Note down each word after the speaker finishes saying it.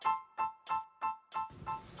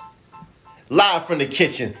Live from the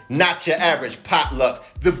kitchen, not your average potluck.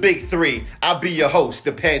 The big three. I'll be your host,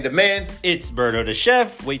 the Panda Man. It's Berto the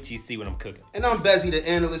chef. Wait till you see what I'm cooking. And I'm Bezzy the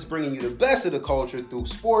analyst, bringing you the best of the culture through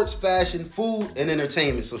sports, fashion, food, and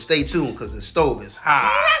entertainment. So stay tuned, because the stove is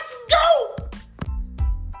hot. Let's go!